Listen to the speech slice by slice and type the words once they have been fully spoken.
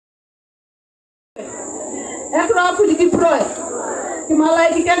Ekra kujikiproe.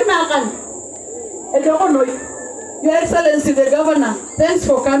 Kimalai kikeknakan. Ejokonoi. Your Excellency the Governor, thanks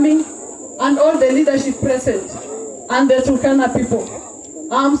for coming and all the leadership present and the Turkana people.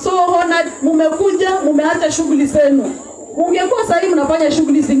 I'm so honored. Mumekuja, mumeacha shughuli zenu. Mungekuwa sasa hivi mnafanya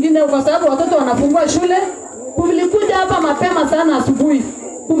shughuli zingine kwa sababu watoto wanafungua shule. Tulikuja hapa mapema sana asubuhi.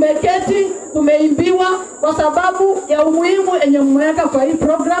 Tumeketi, tumeimbiwa kwa sababu ya umuhimu yenye mmeweka kwa hii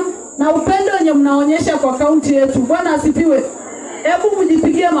program na upendo yenye mnaonyesha kwa kaunti yetu. Bwana asifiwe. Hebu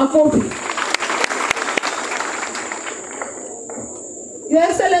mjipigie makofi. Your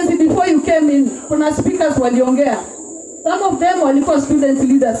Excellency, before you came in, kuna speakers waliongea. Some of them walikuwa student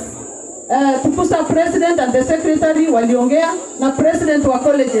leaders. Tukusa president and the secretary waliongea na president wa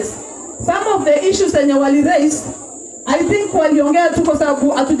colleges. Some of the issues yenye wali raise, I think waliongea tu kwa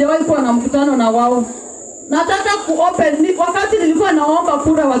sababu hatujawahi kuwa na mkutano na wao. Nataka kuopen, wakati nilikuwa naomba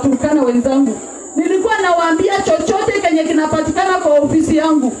kura wa Turkana wenzangu, nilikuwa nawaambia chochote kenye kinapatikana kwa ofisi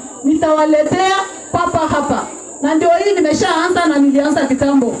yangu nitawaletea papa hapa. Na ndio hii nimeshaanza na nilianza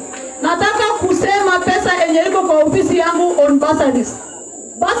kitambo. Nataka kusema pesa yenye iko kwa ofisi yangu on bursaries.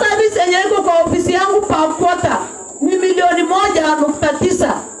 Bursaries yenye iko kwa ofisi yangu per quarter ni milioni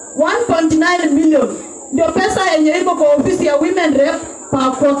 1.9, 1.9 million. Ndio pesa yenye iko kwa ofisi ya women rep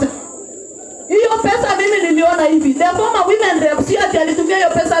per quarter. Hiyo pesa mimi niliona hivi. The former women rep si ati alitumia hiyo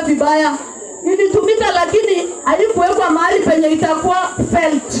pesa vibaya. Ilitumika lakini haikuwekwa mahali penye itakuwa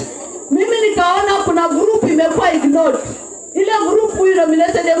felt. Mimi nikaona kuna group imekuwa ignored. Ile group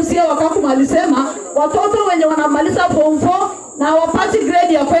nominated MCA wakaku alisema watoto wenye wanamaliza form 4 na wapati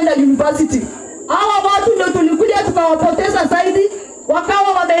grade ya kwenda university. Hawa watu ndio tulikuja tukawapoteza zaidi,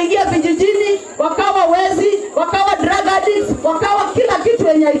 wakawa wameingia vijijini, wakawa wezi, wakawa drug addicts, wakawa kila kitu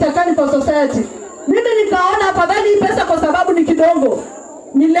yenye haitakani kwa society. Mimi nikaona afadhali hii pesa kwa sababu ni kidogo.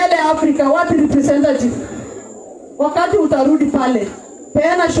 Milele Africa, wapi representative? Wakati utarudi pale,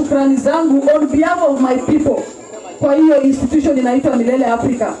 peana shukrani zangu on behalf of my people kwa hiyo institution inaitwa Milele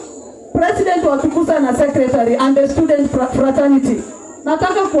Africa. President wa Tukusa na secretary and the student fraternity.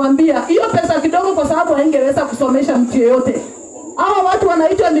 Nataka kuambia hiyo pesa kidogo kwa sababu haingeweza kusomesha mtu yeyote. Hawa watu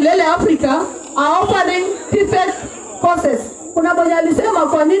wanaitwa Milele Africa are offering different courses. Kuna mmoja alisema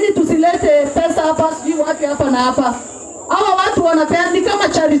kwa nini tusilete pesa hapa sijui wapi hapa na hapa. Hawa watu wanapeana kama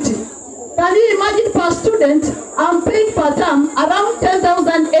charity. Can you imagine per student I'm paying per term around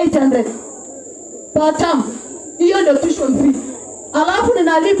 10,800 per term. Hiyo ndio tuition fee. Alafu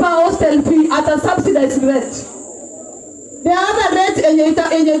ninalipa hostel fee at a subsidized rate. The other rate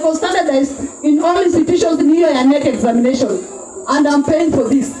enye iko standardized in all institutions ni hiyo ya NEC examination. And I'm paying for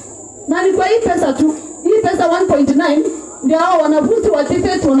this. Na ni kwa hii pesa tu. Hii pesa 1.9 ndio hao wanafunzi wa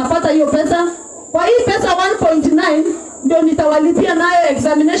TVET wanapata hiyo pesa. Kwa hii pesa 1.9 ndio nitawalipia nayo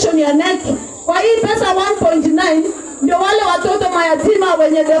examination ya NEC. Kwa hii pesa 1.9 ndio wale watoto mayatima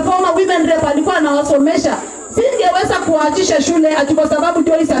wenye the former women rep alikuwa anawasomesha. Singeweza kuwaachisha shule ati kwa sababu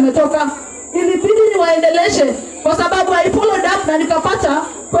Joyce ametoka. Ilibidi niwaendeleshe kwa sababu I followed up na nikapata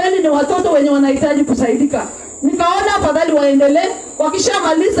kweli ni watoto wenye wanahitaji kusaidika. Nikaona afadhali waendelee,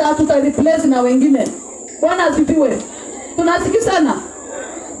 wakishamaliza tutareplace na wengine. Bwana asifiwe. Tunasikizana?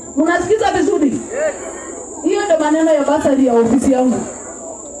 Mnasikiza vizuri? Hiyo ndio maneno ya basari ya ofisi yangu.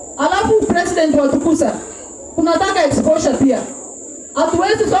 Alafu president wa Tukusa, tunataka exposure pia.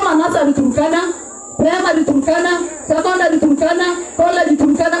 Hatuwezi soma nursery Turkana, primary Turkana, secondary Turkana, college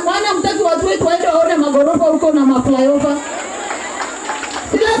Turkana. Wana mtaki watu wetu waende waone magorofa huko na maflyover.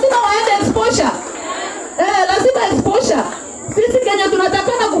 Si lazima waende exposure. Lazima exposure. Sisi Kenya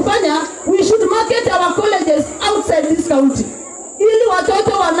tunatakana kufanya, we should market our colleges outside this county. Ili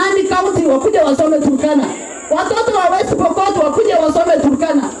watoto wa Nandi County wakuje wasome Turkana. Watoto wa West Pokot wakuje wasome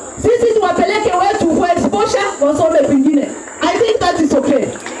Turkana. Sisi tuwapeleke wetu for exposure wasome pengine. I think that is okay.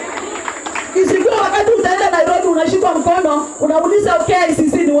 Isikuwa wakati utaenda Nairobi unashikwa mkono, unauliza okay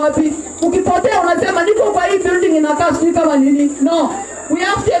ICC ni wapi? Ukipotea unasema niko kwa hii building inakaa sijui kama nini. No. We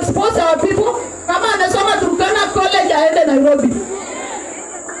have to expose our people. Kama anasoma Turkana college aende Nairobi.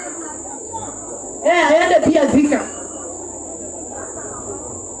 Aende pia Thika.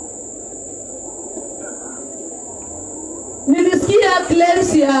 Nilisikia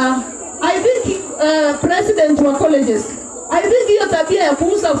claims ya I think president wa colleges. I think hiyo tabia ya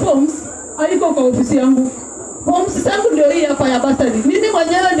kuuza forms haiko kwa ofisi yangu. Forms zangu ndio hii hapa ya basari. Mimi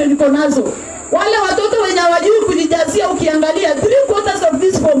mwenyewe ndio niko nazo. Wale watoto wenye hawajui kujijazia ukiangalia 3/4 of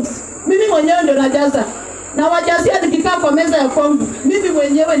these forms mimi mwenyewe ndio najaza. Na wajazia nikikaa kwa meza ya kwangu. Mimi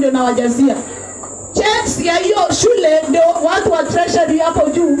mwenyewe ndio nawajazia. Checks ya hiyo shule ndio watu wa treasury hapo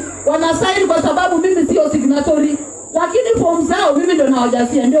juu wanasign kwa sababu mimi sio signatory. lakini form zao mimi ndo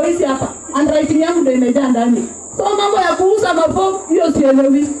nawajasia, ndio hizi hapa, handwriting yangu ndio imejaa ndani. So mambo ya kuuza maform hiyo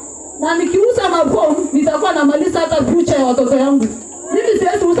sielewi, na nikiuza maform nitakuwa namaliza hata future ya watoto yangu. Mimi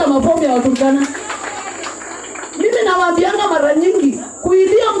siwezi uza maform ya Waturkana. Mimi nawaambianga mara nyingi,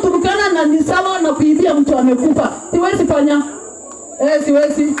 kuibia Mturkana na ni sawa na kuibia mtu amekufa. Siwezi fanya.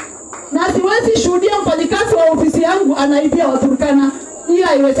 Siwezi. Na siwezi shuhudia mfanyikazi wa ofisi yangu anaibia Waturkana. Hii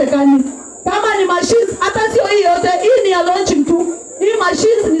haiwezekani. Kama ni machines, hata sio hii yote, hii ni ya launching tu. Hii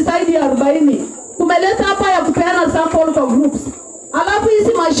machines ni zaidi ya 40. Tumeleta hapa ya kupeana sample kwa groups. Alafu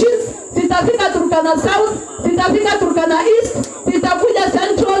hizi machines zitafika Turkana South, zitafika Turkana East, zitakuja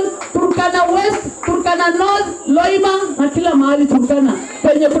Central, Turkana West, Turkana North, Loima na kila mahali Turkana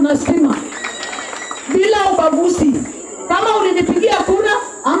penye kuna stima. Bila ubaguzi. Kama ulinipigia kura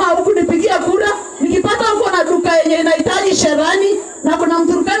ama hukunipigia kura, nikipata uko na duka yenye inahitaji sherani na kuna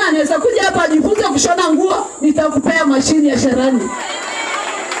Mturkana anaweza kuja hapa ajifunze kushona nguo, nitakupea mashini ya sherani.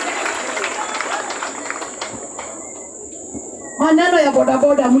 Maneno ya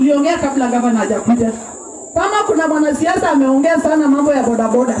bodaboda mliongea kabla gavana hajakuja. Kama kuna mwanasiasa ameongea sana mambo ya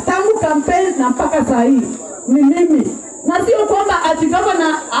bodaboda tangu campaign na mpaka saa hii ni mimi. Na sio kwamba ati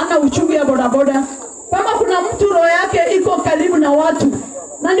gavana ana uchungu ya bodaboda. Kama kuna mtu roho yake iko karibu na watu.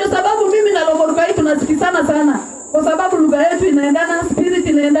 Na ndio sababu mimi na Lomorukai tunasikizana sana. Kwa sababu lugha yetu inaendana, spirit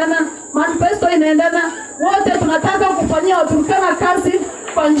inaendana, manifesto inaendana. Wote tunataka kufanyia Waturkana kazi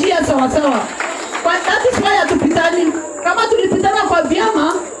kwa njia sawa sawa. Kwa that is why hatupitani. Kama tulipitana kwa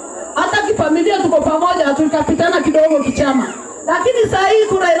vyama, hata kifamilia tuko pamoja, tukapitana kidogo kichama. Lakini saa hii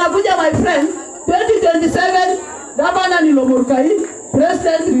kura inakuja my friend, 2027, gavana ni Lomorukai,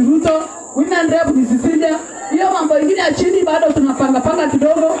 president ni Ruto, women rep ni Cecilia. Hiyo mambo ingine ya chini bado tunapanga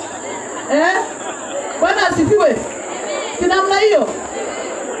kidogo. Bwana asifiwe. Sina namna hiyo.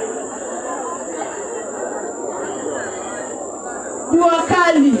 Jua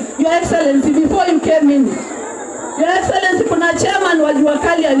kali, Your Excellency, before you came in. Your Excellency, kuna chairman wa Jua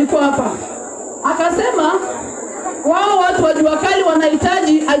Kali alikuwa hapa. Akasema wao watu wa Jua Kali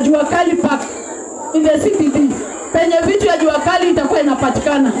wanahitaji a Jua Kali Park in the CBD. Penye vitu ya Jua Kali itakuwa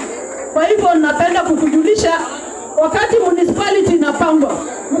inapatikana. Kwa hivyo napenda kukujulisha wakati municipality inapangwa,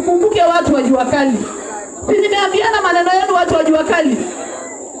 mkumbuke watu wa Jua Kali. Si nimeambiana maneno yenu watu wa Jua Kali?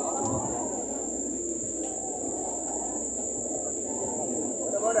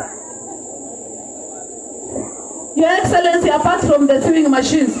 Your Excellency, apart from the sewing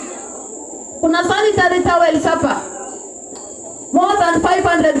machines, kuna sanitary towels hapa. More than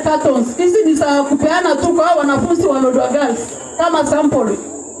 500 cartons. Hizi ni za kupeana tu kwa wanafunzi wa Lodwa Girls kama sample.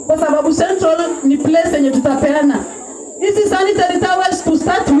 Kwa sababu Central ni place yenye tutapeana. Hizi sanitary towels to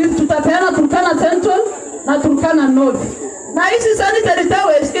start with tutapeana Turkana Central na Turkana North. Na hizi sanitary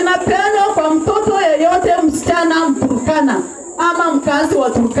towels inapeanwa kwa mtoto yeyote msichana Mturkana ama mkazi wa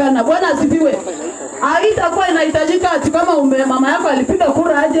Turkana. Bwana asifiwe. Haitakuwa inahitajika ati kama mama yako alipiga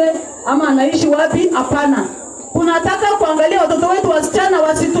kura aje ama anaishi wapi, hapana. Tunataka kuangalia watoto wetu wasichana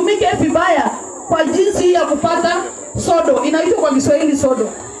wasitumike vibaya kwa jinsi ya kupata sodo. Inaitwa kwa Kiswahili sodo.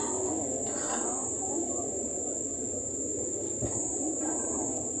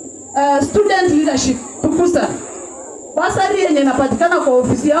 Student leadership tukusa. Basari yenye inapatikana kwa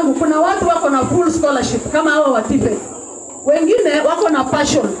ofisi yangu, kuna watu wako na full scholarship kama hawa wa TPE. Wengine wako na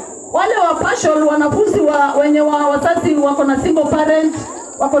passion. Wale wa passion wanafunzi wenye wazazi wako na single parent,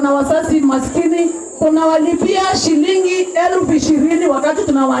 wako na wazazi maskini, tunawalipia shilingi 20,000 wakati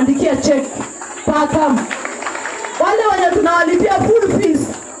tunawaandikia check per term. Wale wenye tunawalipia full fees,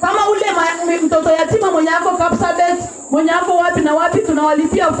 kama ule mtoto yatima mwenye ako Kapsabet, mwenye ako wapi na wapi,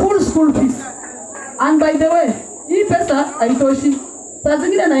 tunawalipia full school fees. And by the way, hii pesa haitoshi. Saa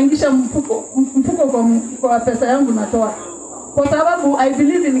zingine naingisha mfuko kwa pesa yangu natoa. Kwa sababu I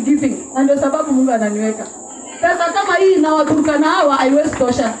believe in giving. Na ndio sababu Mungu ananiweka. Pesa kama hii na Waturkana hawa haiwezi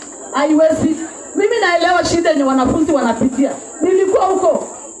tosha. Haiwezi. Mimi naelewa shida yenye wanafunzi wanapitia. Nilikuwa huko.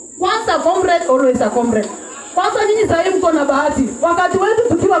 Once a comrade, always a comrade. Kwanza nyinyi sasa mko na bahati. Wakati wetu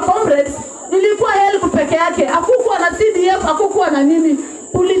tukiwa comrades, ilikuwa help peke yake. Hakukuwa na CDF, hakukuwa na nini.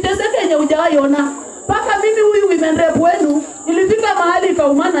 Tuliteseka yenye hujawahi ona. Paka mimi huyu women rep wenu, ilifika mahali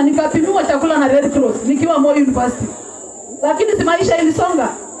kaumana nikapimiwa chakula na Red Cross nikiwa Moi University. Lakini si maisha ilisonga.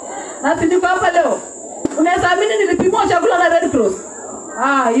 Na si niko hapa leo. Unaweza amini nilipimwa chakula na Red Cross?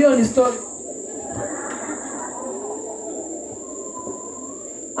 Hiyo ni story.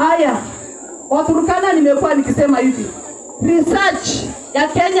 Aya, Waturkana nimekuwa nikisema hivi. Research ya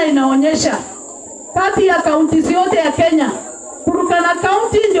Kenya inaonyesha kati ya counties yote ya Kenya, Turkana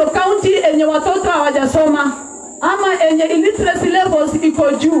County ndio county enye watoto hawajasoma ama enye illiteracy levels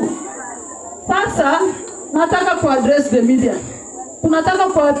iko juu. Sasa nataka ku address the media.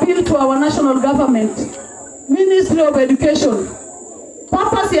 Tunataka ku appeal to our national government, Ministry of Education.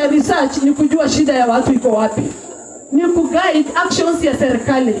 Purpose ya research ni kujua shida ya watu iko wapi, ni ku guide actions ya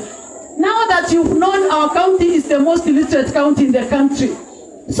serikali. Now that you've known our county is the most illiterate county in the country,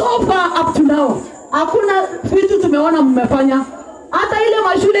 so far up to now, hakuna vitu tumeona mmefanya. Hata ile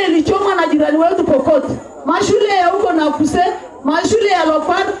mashule ilichoma na jirani wetu Pokot, mashule ya huko na Kuse, mashule ya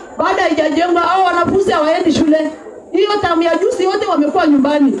Lokar, baada haijajengwa au wanafunzi hawaendi shule. Hiyo tamu ya juzi wote wamekuwa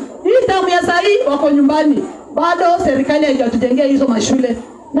nyumbani. Hii tamu ya sahi wako nyumbani. Bado serikali haijatujengea hizo mashule.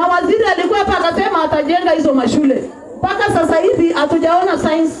 Na waziri alikuwa hapa akasema atajenga hizo mashule. Mpaka sasa hivi hatujaona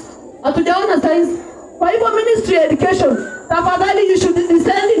science. Kwa hivyo Ministry of Education, tafadhali you should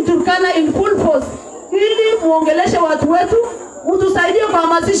descend in Turkana in full force. Ili muongeleshe watu wetu, utusaidie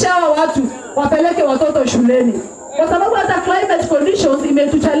kuhamasisha hawa watu wapeleke watoto shuleni. Kwa sababu hata climate conditions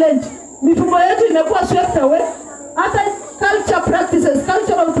imetuchallenge. Mifumo yetu imekuwa swept away. Hata cultural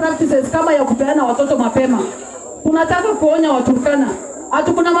practices kama ya kupeana watoto mapema. Tunataka kuonya Waturkana.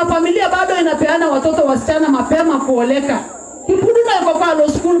 Kuna mafamilia bado inapeana watoto wasichana mapema kuoleka. Kipuduna yuko kwa law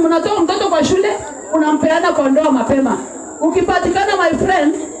school, mnatoa mtoto kwa shule, unampeana kwa ndoa mapema. Ukipatikana my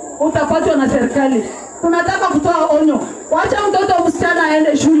friend, utapatwa na serikali. Tunataka kutoa onyo. Wacha mtoto msichana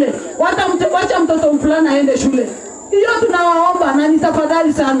aende shule. Wacha mtoto mvulana aende shule. Hiyo tunawaomba na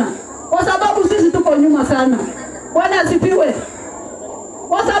nitafadhali sana. Kwa sababu sisi tuko nyuma sana. Bwana asifiwe.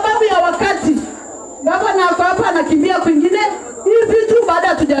 Kwa sababu ya wakati, gavana ako hapa anakimbia kwingine. Hii vitu baada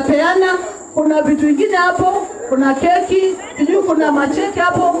hatujapeana, kuna vitu vingine hapo, kuna keki, sijui kuna macheki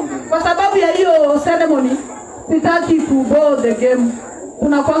hapo. Kwa sababu ya hiyo ceremony, sitaki ku go the game.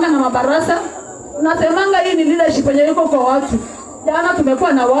 Tunakuanga na mabarasa. Tunasemanga hii ni leadership yenye iko kwa watu. Jana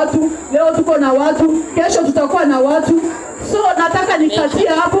tumekuwa na watu, leo tuko na watu, kesho tutakuwa na watu. So nataka nikatie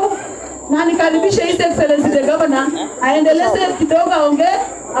hapo na nikaribishe His Excellency the Governor aendeleze kidogo aongee,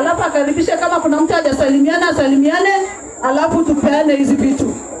 alafu akaribishe kama kuna mtu hajasalimiana asalimiane, alafu tupeane hizi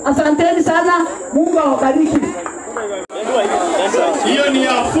vitu. Asanteni sana, Mungu awabariki. Hiyo ni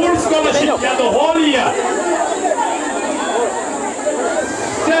ya full scholarship ya the whole year.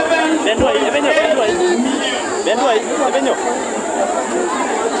 7.8 million.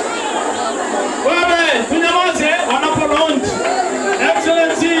 Wewe, tunyamaze wanapo launch.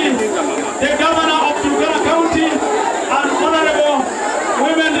 Excellency, the Governor of Turkana County and Honorable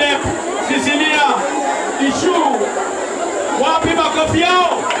Women Rep Cecilia Ishu. Wapi makofi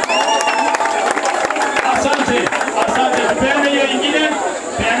yao? Asante. Peana hiyo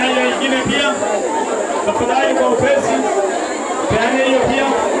ingine pia. Tafadhali kwa upesi. Peana hiyo pia.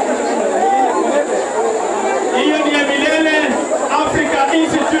 Hiyo ni ya milele Africa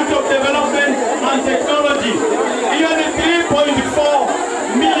Institute of Development and Technology. Hiyo ni 3.4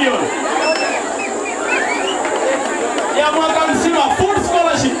 million. Ya mwaka mzima, full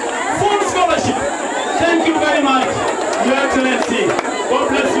scholarship. Thank you very much, Your Excellency. God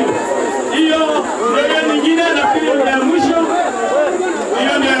bless you. Hiyo nyingine nafikiri ni ya mwisho.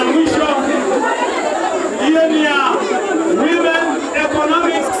 Hiyo ni ya Women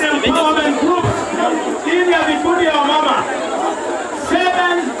Economic Empowerment Group. Hii ni ya vikundi ya mama.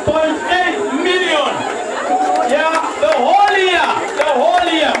 7.8 million. Ya the whole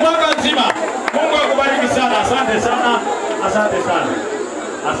year. Mwaka nzima. Mungu akubariki sana. Asante sana.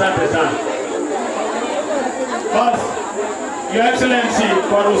 Bas, Your Excellency,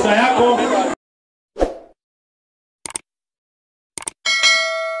 kwa ruhusa yako